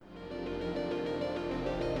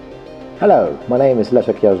Hello, my name is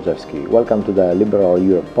Leszek Jażdżewski. Welcome to the Liberal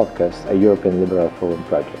Europe podcast, a European Liberal Forum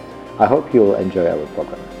project. I hope you will enjoy our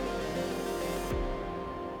program.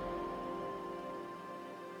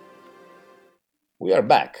 We are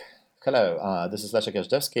back. Hello, this is Leszek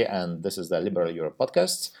Jażdżewski, and this is the Liberal Europe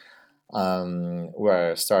podcast.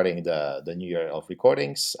 We're starting the new year of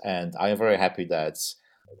recordings, and I am very happy that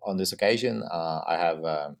on this occasion I have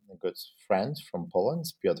a good friend from Poland,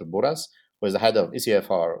 Piotr Buras, who is the head of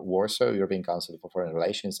ECFR Warsaw, European Council for Foreign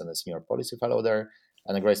Relations, and a senior policy fellow there,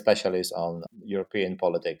 and a great specialist on European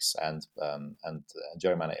politics and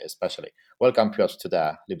Germany especially. Welcome, Piotr, to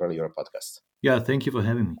the Liberal Europe podcast. Yeah, thank you for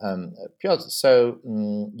having me. Piotr, so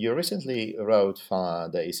you recently wrote for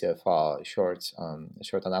the ECFR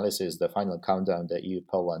short analysis, the final countdown, the EU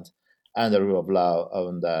Poland, and the rule of law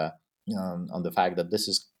on the fact that this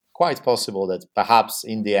is quite possible that perhaps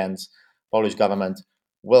in the end, Polish government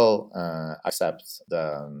will accept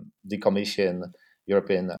the Commission,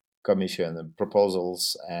 European Commission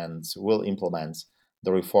proposals and will implement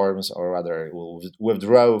the reforms, or rather will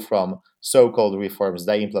withdraw from so-called reforms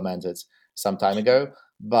they implemented some time ago.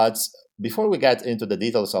 But before we get into the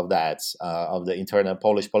details of that, of the internal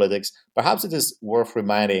Polish politics, perhaps it is worth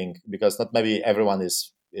reminding, because not maybe everyone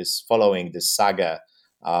is following this saga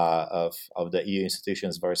of the EU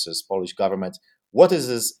institutions versus Polish government. What is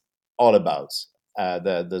this all about?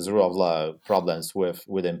 The rule of law problems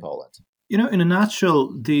within Poland. In a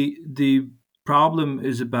nutshell, the problem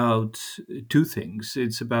is about two things.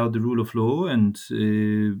 It's about the rule of law, and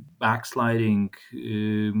backsliding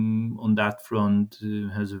on that front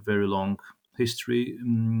has a very long history.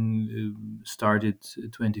 Started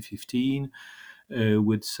 2015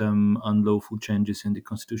 with some unlawful changes in the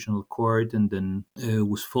constitutional court, and then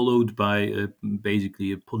was followed by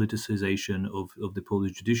basically a politicization of the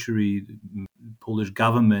Polish judiciary. Polish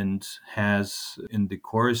government has, in the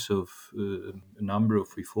course of a number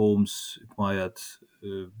of reforms, acquired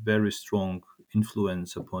very strong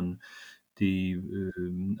influence upon the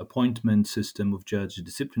appointment system of judges,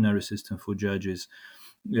 disciplinary system for judges,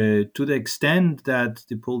 to the extent that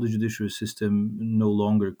the Polish judiciary system no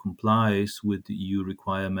longer complies with the EU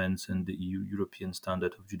requirements and the European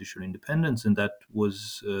standard of judicial independence. And that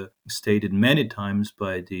was stated many times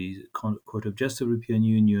by the Court of Justice of the European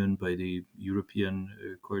Union, by the European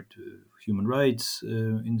Court of Human Rights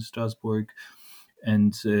in Strasbourg,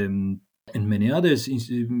 and many others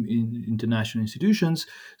in international institutions.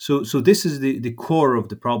 So this is the core of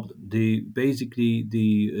the problem. Basically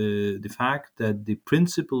the fact that the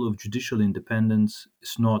principle of judicial independence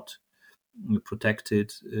is not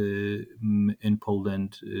protected in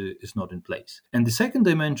Poland, is not in place. And the second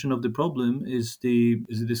dimension of the problem is the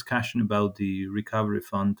discussion about the recovery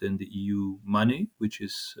fund and the EU money, which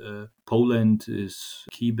is Poland is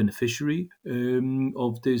key beneficiary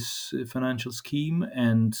of this financial scheme,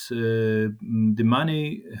 and the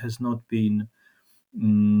money has not been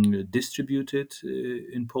distributed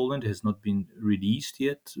in Poland, has not been released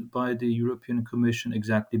yet by the European Commission,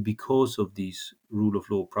 exactly because of these rule of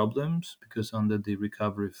law problems. Because under the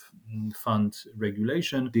Recovery Fund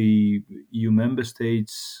regulation, the EU member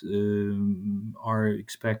states are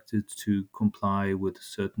expected to comply with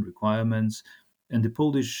certain requirements, and the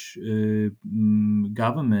Polish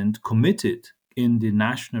government committed in the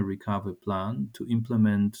National Recovery Plan to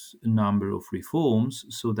implement a number of reforms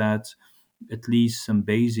so that at least some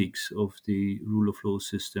basics of the rule of law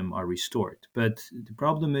system are restored. But the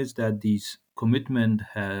problem is that these commitments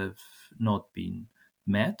have not been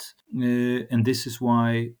met, and this is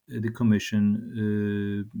why the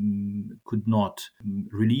Commission could not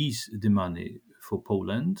release the money for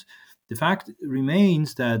Poland. The fact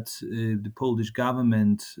remains that the Polish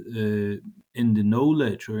government, in the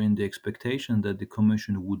knowledge or in the expectation that the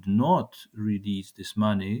Commission would not release this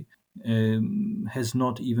money, has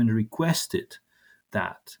not even requested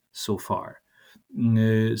that so far.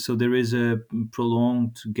 So there is a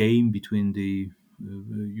prolonged game between the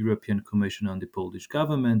European Commission and the Polish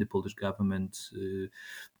government. The Polish government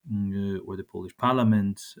or the Polish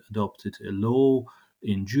Parliament adopted a law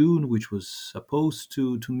in June, which was supposed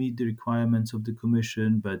to meet the requirements of the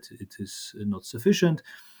Commission, but it is not sufficient.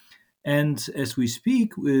 And as we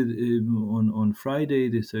speak, on Friday,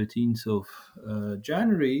 the 13th of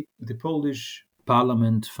January, the Polish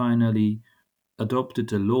Parliament finally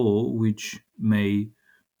adopted a law which may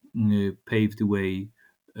pave the way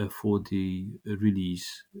for the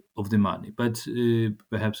release of the money. But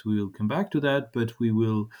perhaps we will come back to that. But we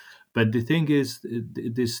will. But the thing is,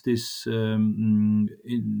 this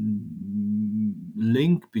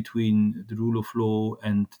link between the rule of law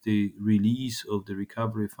and the release of the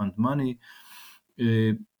recovery fund money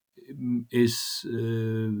is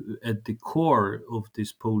at the core of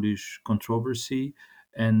this Polish controversy,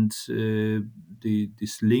 and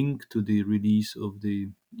this link to the release of the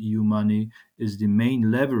EU money is the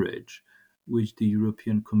main leverage which the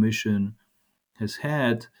European Commission has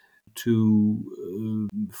had to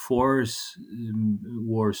force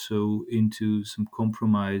Warsaw into some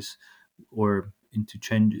compromise or into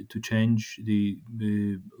change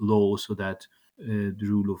the law so that the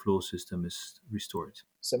rule of law system is restored.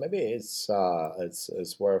 So maybe it's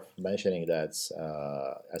worth mentioning that,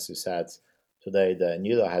 as you said, today the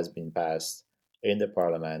new law has been passed in the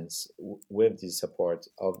parliament with the support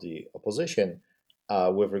of the opposition,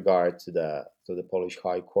 with regard to the Polish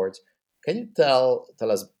High Court. Can you tell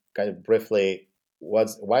us kind of briefly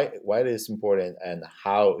why it is important and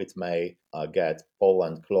how it may get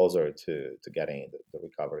Poland closer to getting the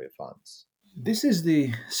recovery funds? This is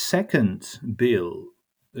the second bill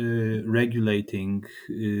regulating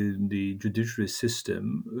the judiciary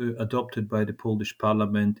system adopted by the Polish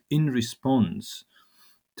parliament in response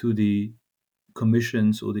to the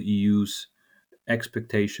Commission's or the EU's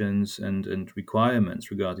expectations and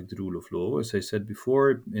requirements regarding the rule of law. As I said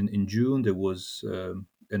before, in June there was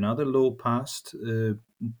another law passed,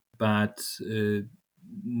 but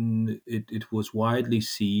it was widely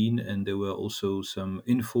seen, and there were also some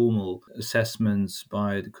informal assessments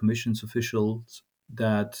by the Commission's officials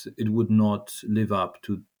that it would not live up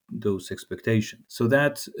to those expectations. So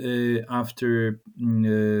that after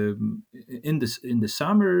in the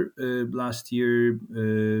summer last year,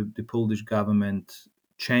 the Polish government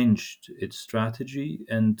changed its strategy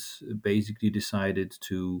and basically decided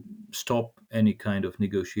to stop any kind of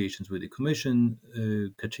negotiations with the Commission.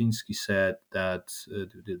 Kaczynski said that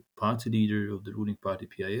the party leader of the ruling party,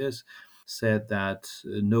 PIS, said that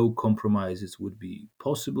no compromises would be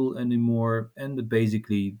possible anymore, and that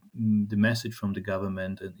basically the message from the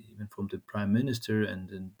government and even from the prime minister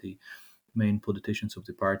and the main politicians of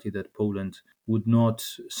the party that Poland would not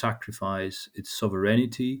sacrifice its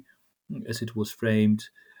sovereignty, as it was framed,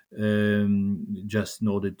 just in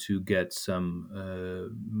order to get some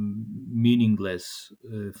meaningless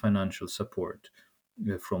financial support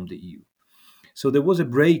from the EU. So there was a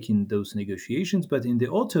break in those negotiations, but in the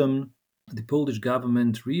autumn, the Polish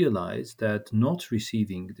government realized that not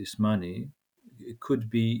receiving this money could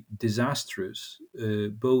be disastrous,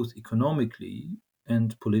 both economically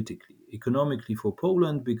and politically. Economically for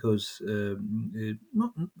Poland, because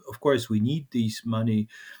not, of course we need this money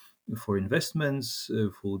for investments,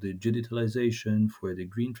 for the digitalization, for the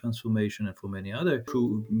green transformation, and for many other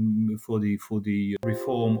for the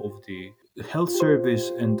reform of the health service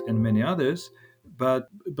and many others. But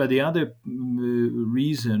the other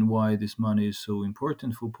reason why this money is so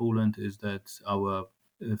important for Poland is that our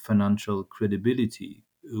financial credibility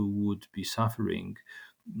would be suffering,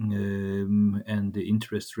 and the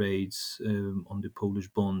interest rates on the Polish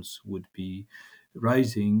bonds would be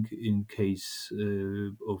rising in case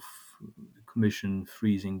of the Commission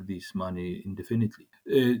freezing this money indefinitely.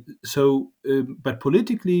 But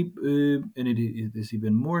politically, and it is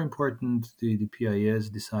even more important, the PIS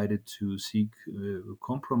decided to seek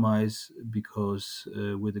compromise because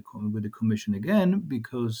with the Commission again,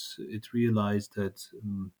 because it realized that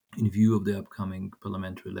in view of the upcoming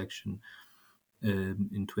parliamentary election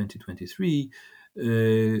in 2023,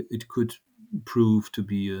 it could prove to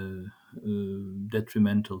be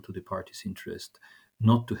detrimental to the party's interest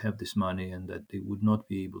not to have this money, and that they would not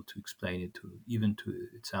be able to explain it to even to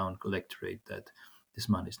its own electorate that this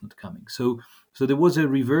money is not coming. So there was a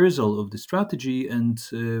reversal of the strategy, and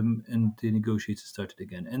the negotiations started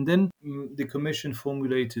again. And then the Commission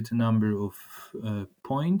formulated a number of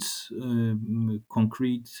points,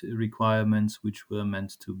 concrete requirements, which were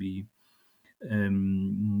meant to be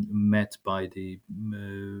met by the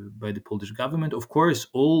Polish government. Of course,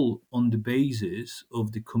 all on the basis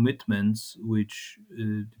of the commitments which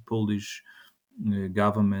the Polish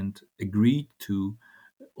government agreed to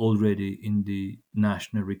already in the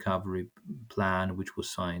National Recovery Plan, which was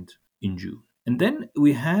signed in June. And then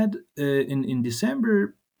we had in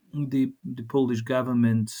December the Polish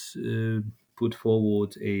government put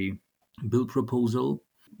forward a bill proposal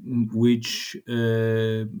which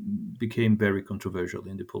became very controversial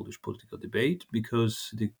in the Polish political debate, because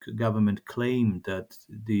the government claimed that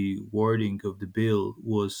the wording of the bill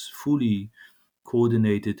was fully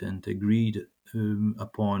coordinated and agreed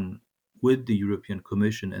upon with the European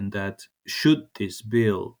Commission, and that should this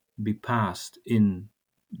bill be passed in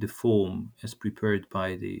the form as prepared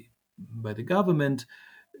by the government,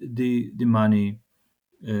 the money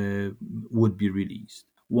would be released.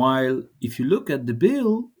 While if you look at the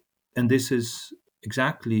bill, and this is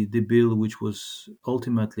exactly the bill which was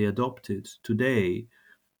ultimately adopted today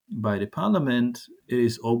by the parliament, it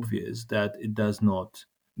is obvious that it does not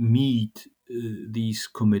meet these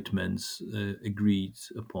commitments agreed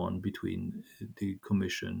upon between the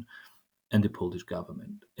Commission and the Polish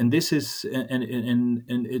government. And this is, and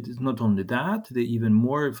it is not only that. The even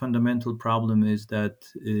more fundamental problem is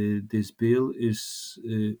that this bill is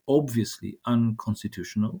obviously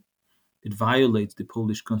unconstitutional. It violates the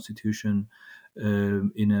Polish constitution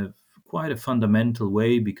in a quite a fundamental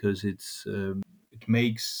way, because it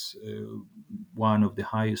makes one of the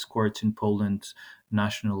highest courts in Poland,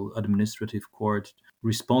 National Administrative Court,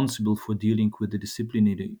 responsible for dealing with the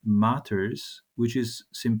disciplinary matters, which is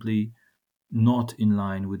simply not in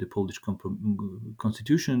line with the Polish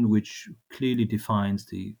constitution, which clearly defines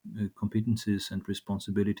the competencies and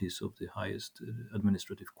responsibilities of the highest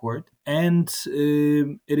administrative court. And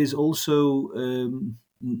it is also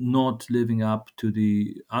not living up to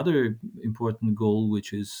the other important goal,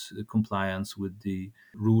 which is compliance with the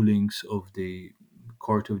rulings of the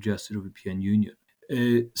Court of Justice of the European Union.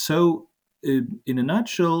 In a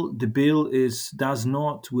nutshell, the bill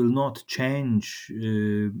will not change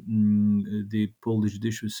the Polish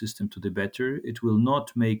judicial system to the better. It will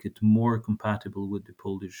not make it more compatible with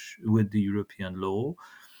the European law.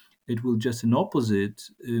 It will just, in opposite,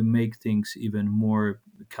 make things even more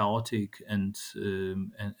chaotic and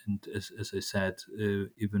as I said,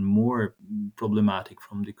 even more problematic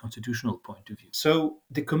from the constitutional point of view. So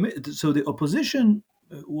the opposition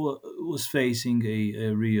was facing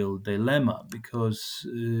a real dilemma, because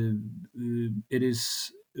it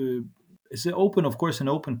is it's of course, an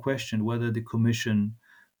open question whether the Commission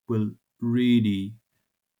will really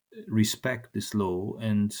respect this law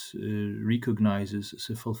and recognizes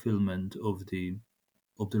the fulfillment of the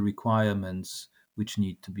requirements which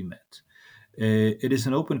need to be met. It is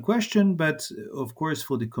an open question, but of course,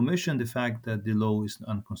 for the Commission, the fact that the law is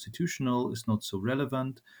unconstitutional is not so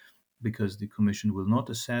relevant, because the Commission will not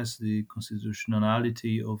assess the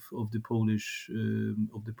constitutionality of the Polish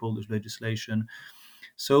legislation.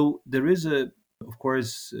 So there is of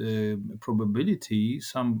course, probability,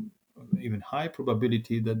 some even high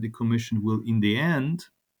probability, that the Commission will, in the end,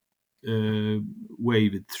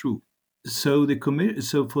 wave it through. So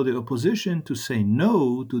for the opposition to say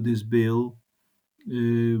no to this bill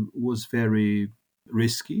was very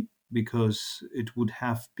risky, because it would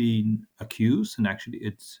have been accused, and actually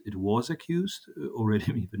it was accused already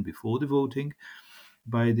even before the voting,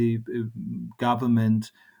 by the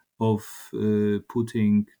government of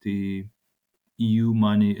putting the EU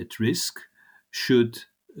money at risk should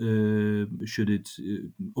it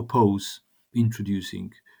oppose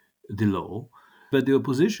introducing the law. But the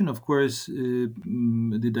opposition, of course,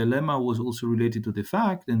 the dilemma was also related to the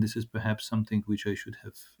fact, and this is perhaps something which I should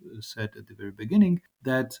have said at the very beginning,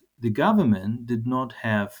 that the government did not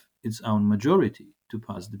have its own majority to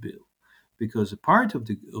pass the bill, because a part of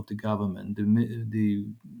the government, the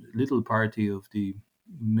little party of the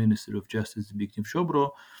Minister of Justice, Zbigniew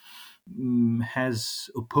Ziobro, has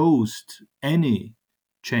opposed any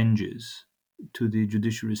changes to the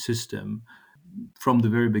judiciary system from the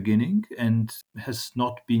very beginning, and has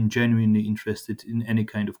not been genuinely interested in any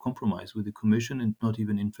kind of compromise with the Commission, and not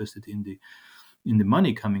even interested in the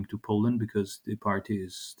money coming to Poland, because the party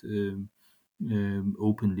is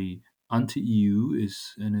openly anti-EU,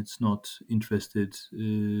 and it's not interested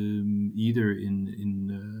either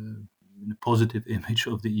in a positive image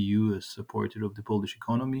of the EU as supporter of the Polish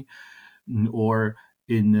economy, or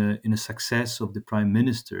in a success of the Prime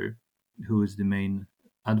Minister, who is the main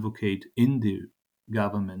advocate in the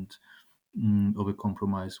government of a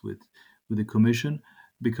compromise with the Commission,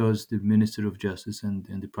 because the Minister of Justice and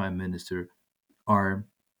the Prime Minister are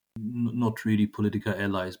not really political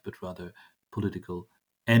allies, but rather political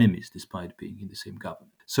enemies, despite being in the same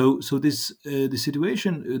government. So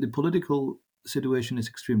the political situation is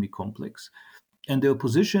extremely complex, and the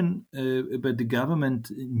opposition, but the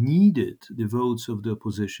government needed the votes of the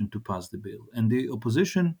opposition to pass the bill, and the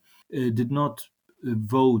opposition did not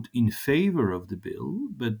vote in favor of the bill,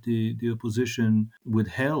 but the opposition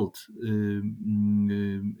withheld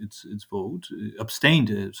its vote, abstained.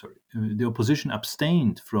 The opposition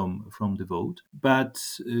abstained from the vote, but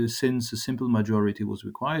since a simple majority was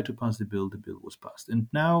required to pass the bill was passed, and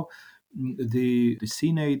now the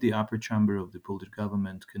Senate, the upper chamber of the Polish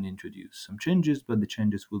government, can introduce some changes, but the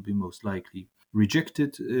changes will be most likely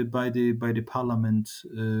rejected by the parliament,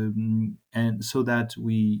 and so that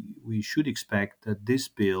we should expect that this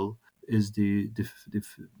bill is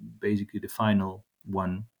basically the final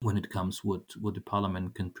one when it comes what the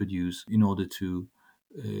parliament can produce in order to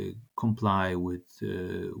comply with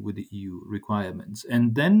the EU requirements.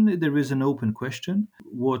 And then there is an open question: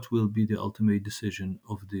 what will be the ultimate decision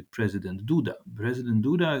of the President Duda? President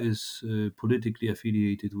Duda is politically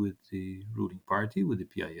affiliated with the ruling party, with the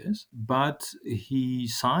PIS, but he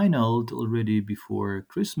signaled already before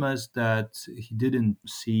Christmas that he didn't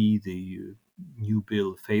see the new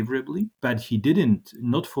bill favorably, but he didn't,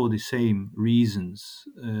 not for the same reasons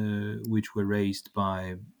which were raised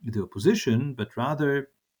by the opposition, but rather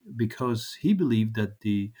because he believed that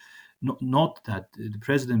not that the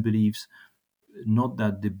president believes not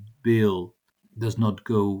that the bill does not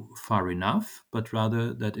go far enough, but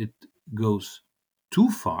rather that it goes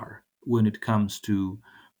too far when it comes to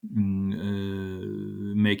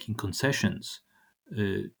making concessions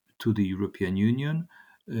to the European Union.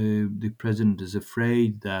 The president is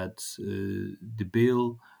afraid that the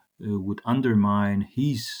bill would undermine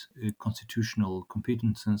his constitutional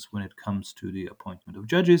competences when it comes to the appointment of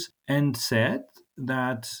judges, and said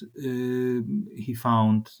that he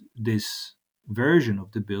found this version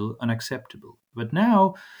of the bill unacceptable. But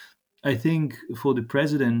now, I think for the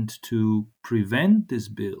president to prevent this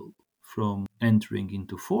bill from entering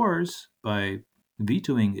into force by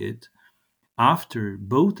vetoing it after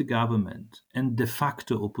both the government and de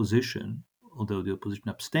facto opposition, although the opposition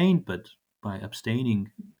abstained, but by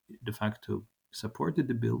abstaining, de facto supported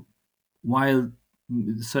the bill, while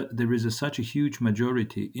there is such a huge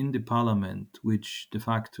majority in the parliament which de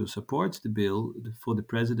facto supports the bill, for the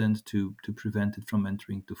president to prevent it from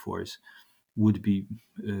entering into force would be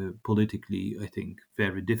politically, I think,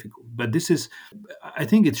 very difficult. But this is, I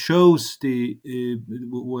think, it shows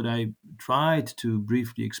what I tried to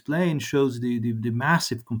briefly explain shows the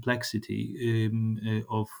massive complexity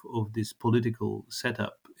of this political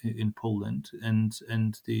setup in Poland, and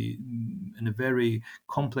a very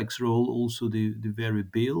complex role also the very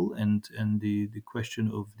bill and the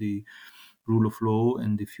question of the rule of law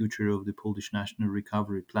and the future of the Polish National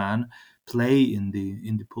Recovery Plan play in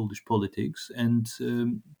the Polish politics. And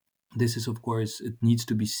this is, of course, it needs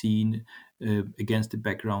to be seen against the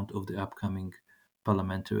background of the upcoming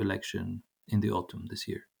parliamentary election in the autumn this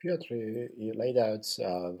year. Piotr, you laid out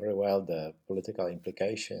very well the political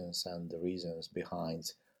implications and the reasons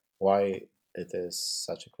behind why it is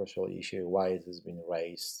such a crucial issue, why it has been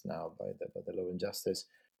raised now by the Law and Justice.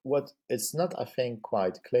 What it's not, I think,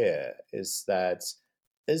 quite clear is that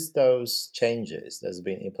is those changes that's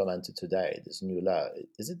been implemented today, this new law,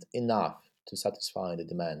 is it enough to satisfy the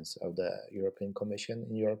demands of the European Commission,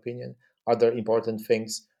 in your opinion? Are there important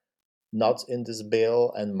things not in this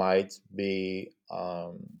bill and it might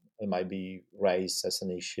be raised as an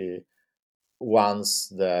issue once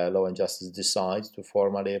the Law and Justice decides to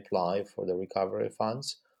formally apply for the recovery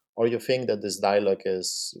funds? Or you think that this dialogue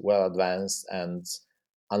is well advanced and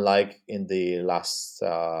unlike in the last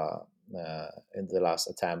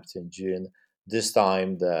attempt in June, this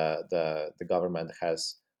time the government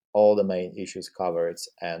has all the main issues covered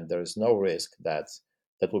and there is no risk that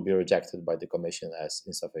that will be rejected by the Commission as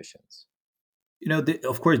insufficient?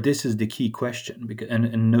 Of course, this is the key question, because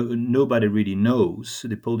nobody really knows.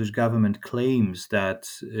 The Polish government claims that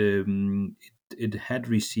it had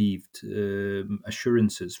received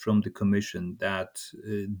assurances from the Commission that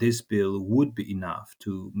this bill would be enough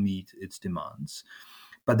to meet its demands.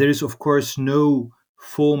 But there is, of course, no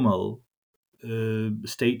formal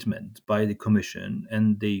statement by the Commission,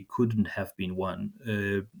 and they couldn't have been one,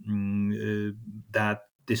 that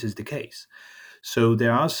this is the case. So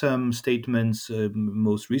there are some statements,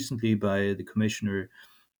 most recently by the Commissioner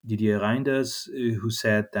Didier Reinders, who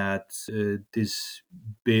said that this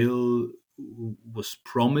bill was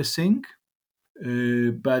promising,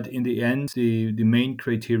 but in the end, the main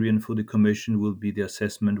criterion for the Commission will be the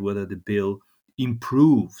assessment whether the bill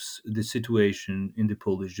improves the situation in the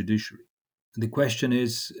Polish judiciary. The question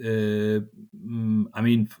is, I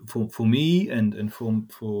mean, for me and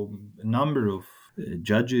for a number of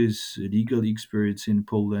judges, legal experts in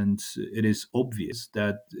Poland, it is obvious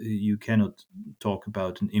that you cannot talk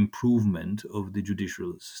about an improvement of the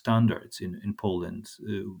judicial standards in Poland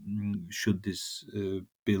should this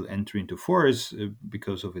bill enter into force,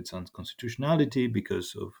 because of its unconstitutionality,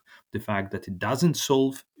 because of the fact that it doesn't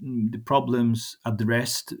solve the problems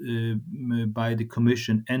addressed by the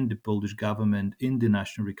Commission and the Polish government in the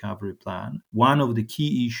National Recovery Plan. One of the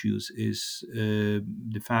key issues is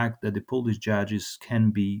the fact that the Polish judges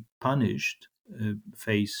can be punished,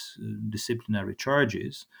 face disciplinary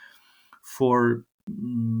charges for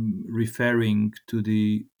referring to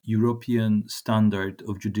the European standard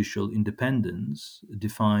of judicial independence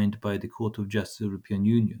defined by the Court of Justice of the European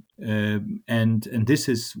Union. And this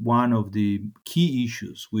is one of the key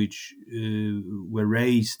issues which were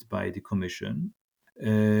raised by the Commission.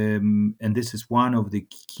 And this is one of the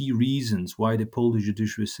key reasons why the Polish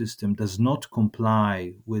judiciary system does not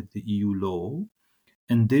comply with the EU law.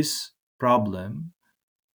 And this problem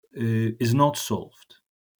is not solved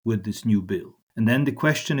with this new bill. And then the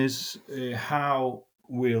question is, how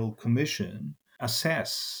will Commission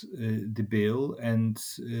assess the bill and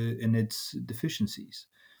its deficiencies?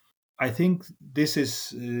 I think this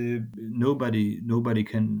is nobody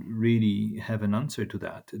can really have an answer to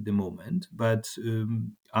that at the moment. But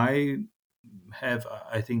I have,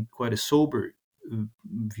 I think, quite a sober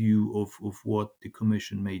view of what the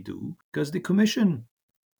Commission may do, because the Commission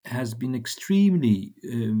has been extremely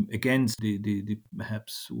against the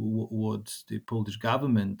perhaps what the Polish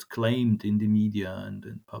government claimed in the media and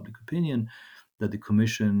in public opinion, that the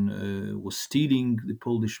Commission was stealing the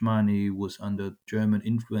Polish money, was under German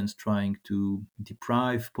influence, trying to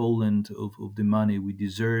deprive Poland of the money we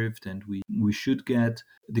deserved and we should get.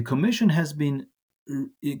 The Commission has been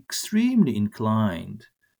extremely inclined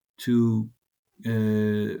to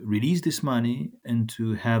release this money and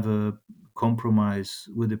to have a compromise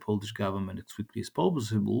with the Polish government as quickly as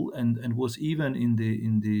possible, and was even in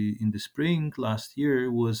the spring last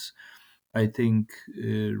year, was, I think,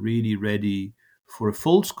 really ready for a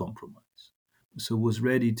false compromise. So was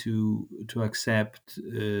ready to accept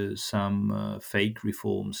some fake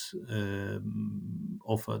reforms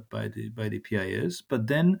offered by the PIS, but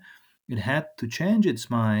then it had to change its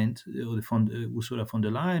mind. Ursula von der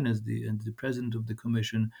Leyen, as the president of the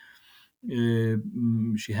Commission,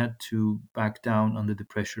 she had to back down under the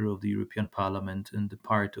pressure of the European Parliament and the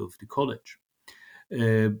part of the college,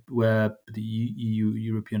 where the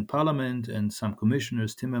European Parliament and some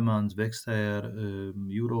commissioners, Timmermans, Vestager,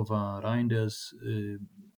 Jourova, Reinders,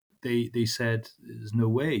 they said there's no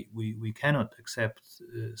way we cannot accept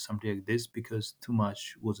something like this because too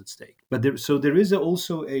much was at stake. But there is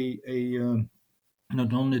also a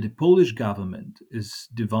not only the Polish government is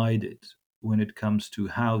divided when it comes to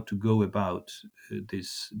how to go about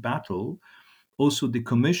this battle, also the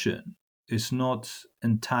Commission is not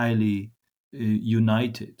entirely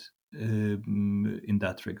united in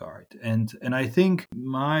that regard. And I think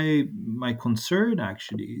my concern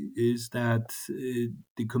actually is that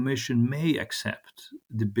the Commission may accept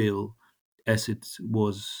the bill as it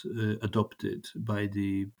was adopted by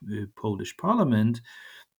the Polish Parliament,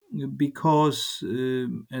 because,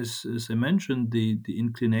 as I mentioned, the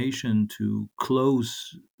inclination to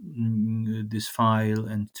close this file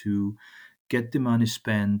and to get the money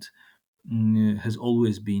spent has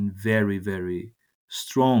always been very, very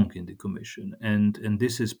strong in the Commission, and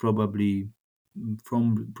this is probably,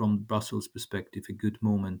 from Brussels' perspective, a good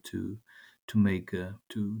moment to make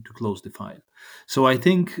to close the file. So I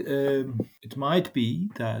think it might be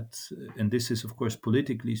that, and this is of course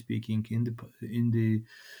politically speaking in the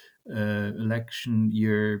election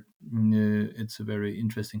year, it's a very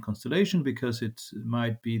interesting constellation, because it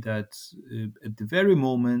might be that at the very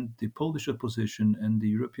moment the Polish opposition and the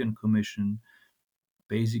European Commission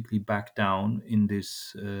basically back down in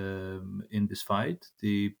this fight.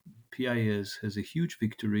 The PIS has a huge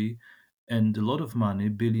victory and a lot of money,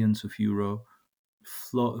 billions of euro,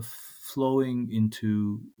 flowing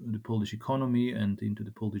into the Polish economy and into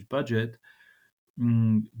the Polish budget,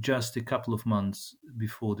 just a couple of months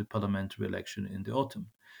before the parliamentary election in the autumn.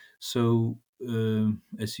 So,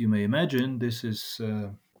 as you may imagine, this is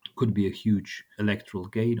could be a huge electoral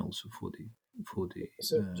gain also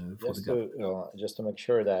So for the government. just to make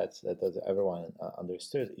sure that everyone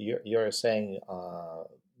understood, you're saying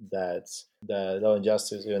that the Law and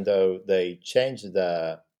Justice, even though they changed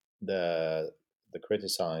the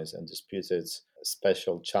criticized and disputed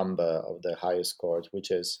special chamber of the highest court,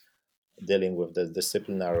 which is dealing with the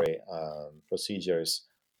disciplinary procedures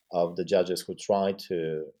of the judges who try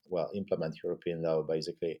to, well, implement European law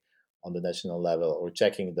basically on the national level, or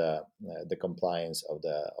checking the compliance of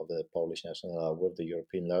the Polish national law with the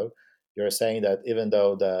European law. You're saying that even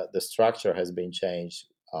though the structure has been changed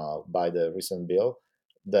by the recent bill,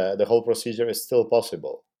 the whole procedure is still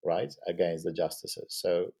possible, right, against the justices.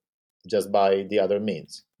 So just by the other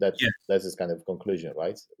means. That's his kind of conclusion,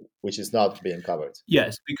 right? Which is not being covered.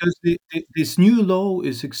 Yes, because this new law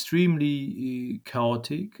is extremely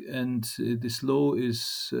chaotic, and this law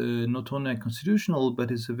is not only unconstitutional, but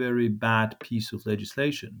it's a very bad piece of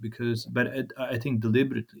legislation. I think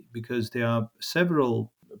deliberately, because there are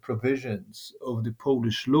several provisions of the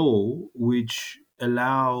Polish law which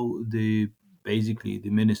allow the basically the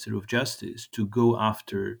Minister of Justice, to go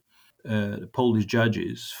after the Polish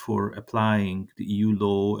judges for applying the EU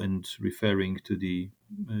law and referring to the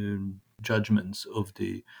judgments of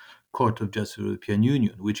the Court of Justice of the European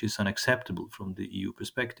Union, which is unacceptable from the EU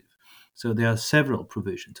perspective. So there are several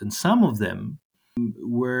provisions, and some of them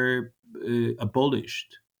were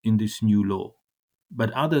abolished in this new law,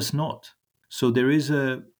 but others not. So there is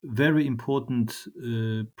a very important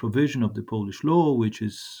provision of the Polish law, which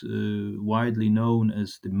is widely known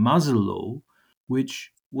as the Muzzle Law,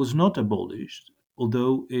 which was not abolished,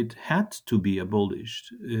 although it had to be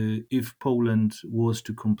abolished if Poland was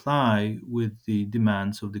to comply with the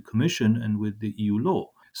demands of the Commission and with the EU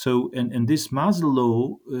law. So, and this Muzzle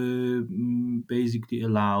Law basically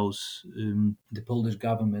allows the Polish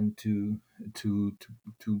government to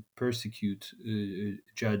persecute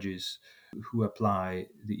judges who apply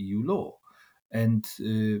the EU law, and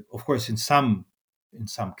of course, in some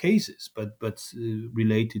cases, but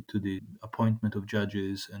related to the appointment of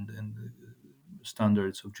judges and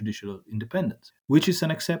standards of judicial independence, which is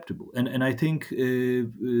unacceptable. And I think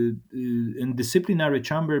in disciplinary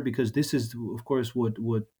chamber, because this is, of course, what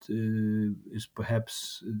is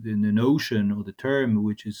perhaps the notion or the term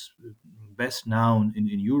which is best known in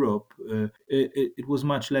Europe, it was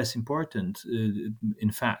much less important,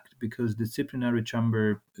 in fact, because the disciplinary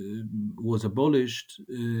chamber was abolished,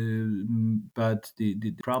 but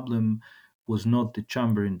the problem was not the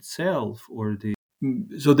chamber itself or the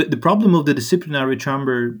so the problem of the disciplinary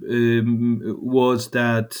chamber was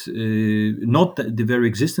that not the very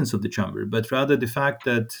existence of the chamber, but rather the fact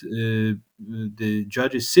that the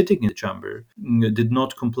judges sitting in the chamber did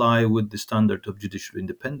not comply with the standard of judicial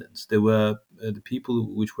independence. They were the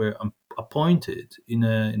people which were appointed in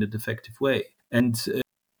a defective way, and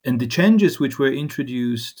the changes which were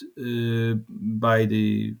introduced by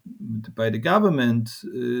the government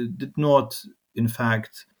did not, in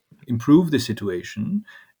fact, improve the situation.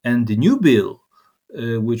 And the new bill,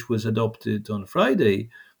 which was adopted on Friday,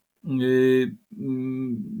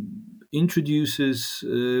 introduces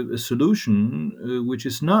a solution which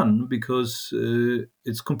is none, because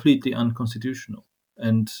it's completely unconstitutional.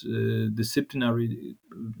 And disciplinary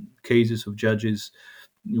cases of judges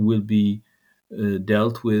will be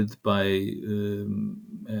dealt with by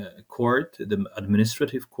a court, the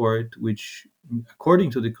administrative court, which, according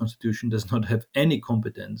to the constitution, does not have any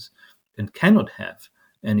competence and cannot have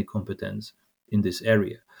any competence in this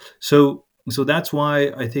area. So that's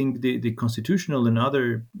why I think the constitutional and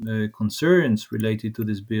other concerns related to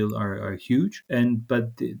this bill are huge.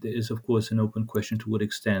 But there is, of course, an open question to what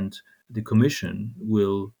extent the Commission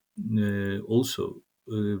will also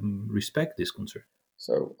respect this concern.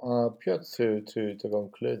 So, Piotr, to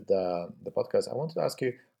conclude the podcast, I want to ask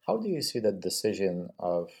you, how do you see the decision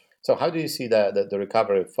of, so how do you see the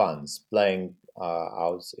recovery funds playing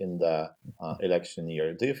out in the election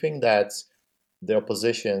year? Do you think that the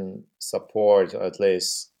opposition support, or at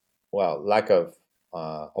least, well, lack of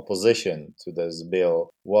opposition to this bill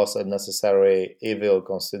was a necessary evil,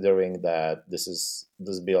 considering that this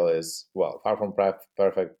bill is, well, far from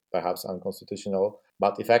perfect, perhaps unconstitutional,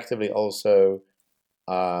 but effectively also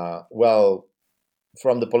well,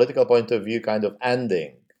 from the political point of view, kind of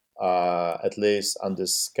ending, at least on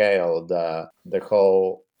this scale, the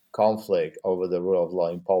whole conflict over the rule of law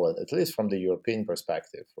in Poland, at least from the European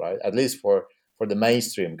perspective, right? At least for the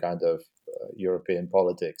mainstream kind of European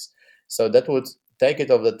politics. So that would take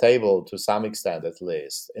it off the table to some extent, at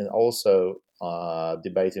least, and also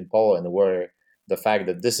debate in Poland, where the fact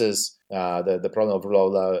that this is the problem of rule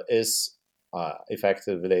of law is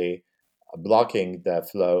effectively blocking the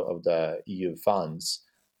flow of the EU funds,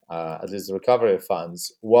 at least the recovery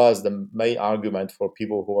funds, was the main argument for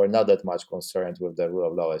people who are not that much concerned with the rule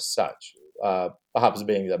of law as such, perhaps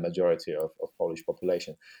being the majority of Polish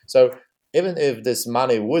population. So even if this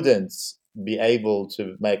money wouldn't be able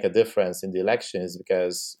to make a difference in the elections,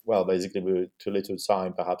 because, well, basically we too little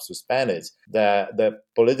time perhaps to spend it, the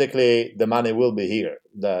politically the money will be here.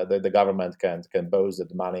 The government can boast that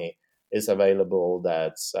the money is available,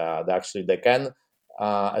 that actually they can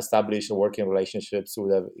establish working relationships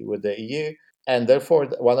with the EU. And therefore,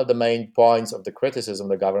 one of the main points of the criticism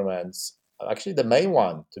of the governments, actually the main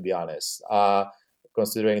one, to be honest,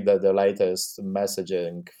 considering the latest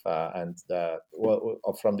messaging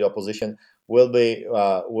from the opposition, will be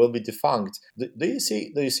defunct. Do you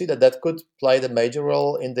see that could play the major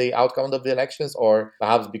role in the outcome of the elections, or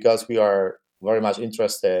perhaps because we are very much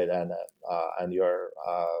interested and you're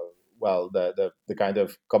well, the kind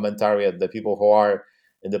of commentariat, the people who are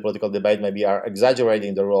in the political debate maybe are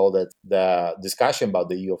exaggerating the role that the discussion about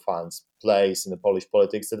the EU funds plays in the Polish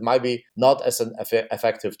politics. That might be not as an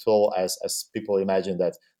effective tool as people imagine,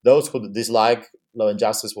 that those who dislike Law and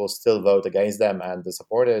Justice will still vote against them and the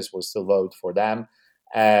supporters will still vote for them,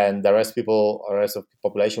 and the rest of the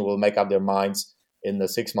population will make up their minds in the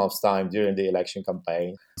 6 months time during the election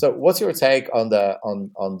campaign. So what's your take on the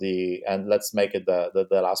and let's make it the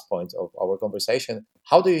last point of our conversation.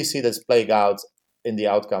 How do you see this playing out in the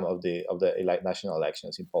outcome of the national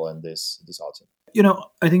elections in Poland this autumn?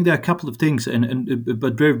 I think there are a couple of things,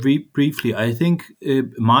 but very briefly, I think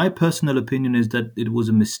my personal opinion is that it was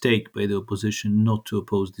a mistake by the opposition not to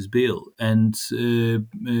oppose this bill, and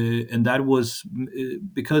that was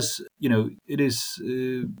because it is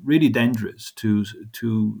really dangerous to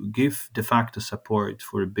give de facto support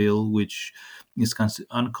for a bill which is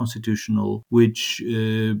unconstitutional, which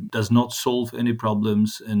does not solve any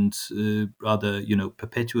problems, and rather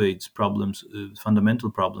perpetuates problems,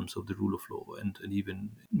 fundamental problems of the rule of law, and even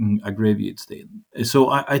aggravates them. So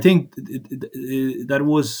I think that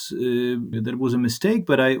was a mistake,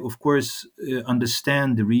 but I of course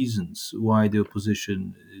understand the reasons why the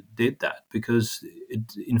opposition did that, because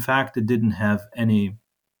in fact it didn't have any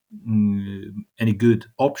good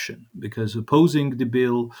option, because opposing the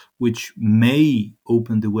bill, which may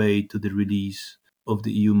open the way to the release of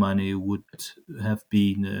the EU money, would have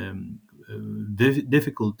been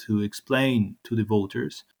difficult to explain to the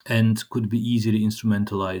voters and could be easily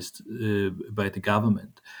instrumentalized by the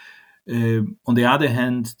government. On the other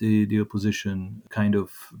hand, the opposition kind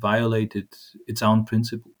of violated its own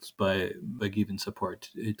principles by giving support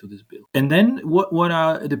to this bill. And then what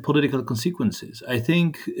are the political consequences? I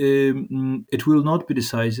think it will not be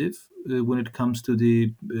decisive when it comes to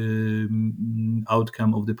the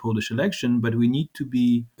outcome of the Polish election, but we need to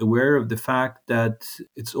be aware of the fact that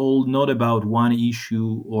it's all not about one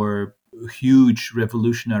issue or huge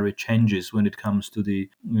revolutionary changes when it comes to the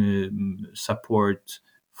support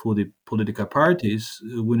for the political parties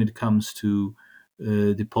when it comes to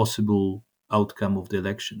the possible outcome of the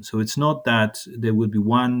election. So it's not that there will be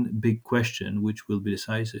one big question which will be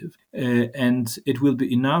decisive, and it will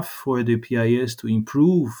be enough for the PIS to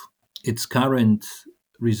improve its current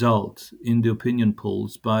result in the opinion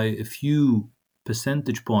polls by a few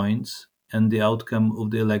percentage points, and the outcome of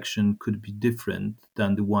the election could be different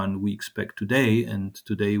than the one we expect today, and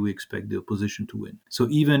today we expect the opposition to win. So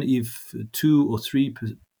even if 2 or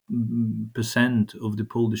 3% of the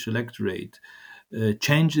Polish electorate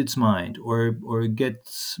change its mind or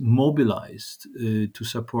gets mobilized to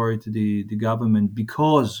support the government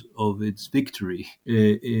because of its victory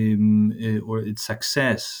or its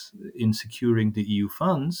success in securing the EU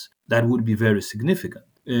funds, that would be very significant.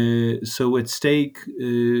 So at stake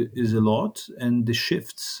is a lot, and the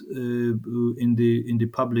shifts in the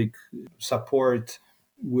public support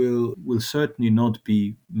will certainly not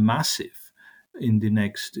be massive in the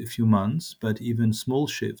next few months, but even small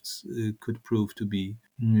shifts could prove to be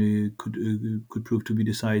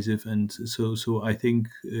decisive. And so I think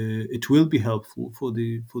it will be helpful for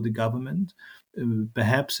the government.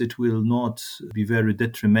 Perhaps it will not be very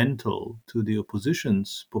detrimental to the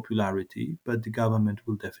opposition's popularity, but the government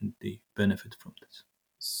will definitely benefit from this.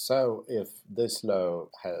 So if this law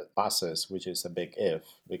passes, which is a big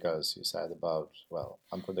if, because you said about,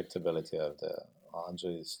 unpredictability of the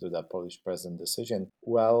Andrzej Duda Polish president decision,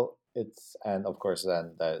 and of course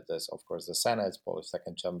then there's of course the Senate, Polish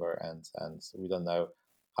second chamber, and we don't know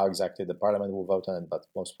how exactly the parliament will vote on it, but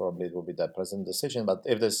most probably it will be the president decision. But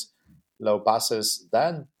if this law passes,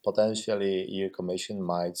 then potentially EU Commission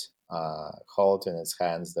might hold in its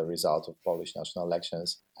hands the result of Polish national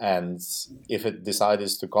elections, and if it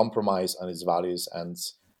decides to compromise on its values and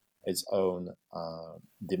its own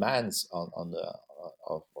demands on the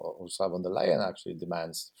Ursula von der Leyen actually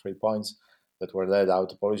demands 3 points that were laid out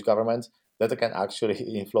to Polish government, that can actually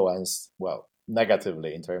influence,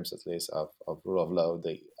 negatively in terms at least of rule of law,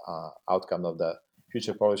 the outcome of the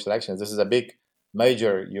future Polish elections. This is a big,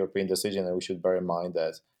 major European decision, and we should bear in mind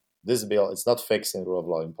that this bill, it's not fixing rule of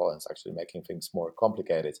law in Poland, it's actually making things more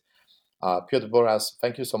complicated. Piotr Buras,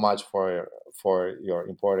 thank you so much for your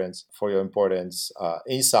important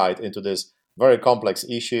insight into this very complex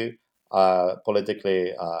issue,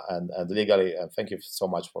 politically and legally. And thank you so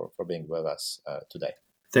much for being with us today.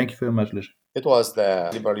 Thank you very much, Leszek. It was the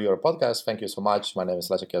Liberal Europe podcast. Thank you so much. My name is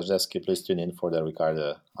Leszek Jarzewski. Please tune in for the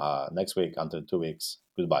Ricardo next week. Until 2 weeks.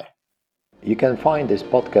 Goodbye. You can find this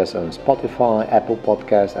podcast on Spotify, Apple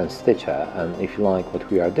Podcasts, and Stitcher. And if you like what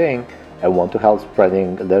we are doing and want to help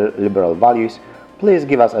spreading the liberal values, please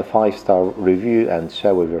give us a 5-star review and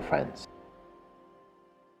share with your friends.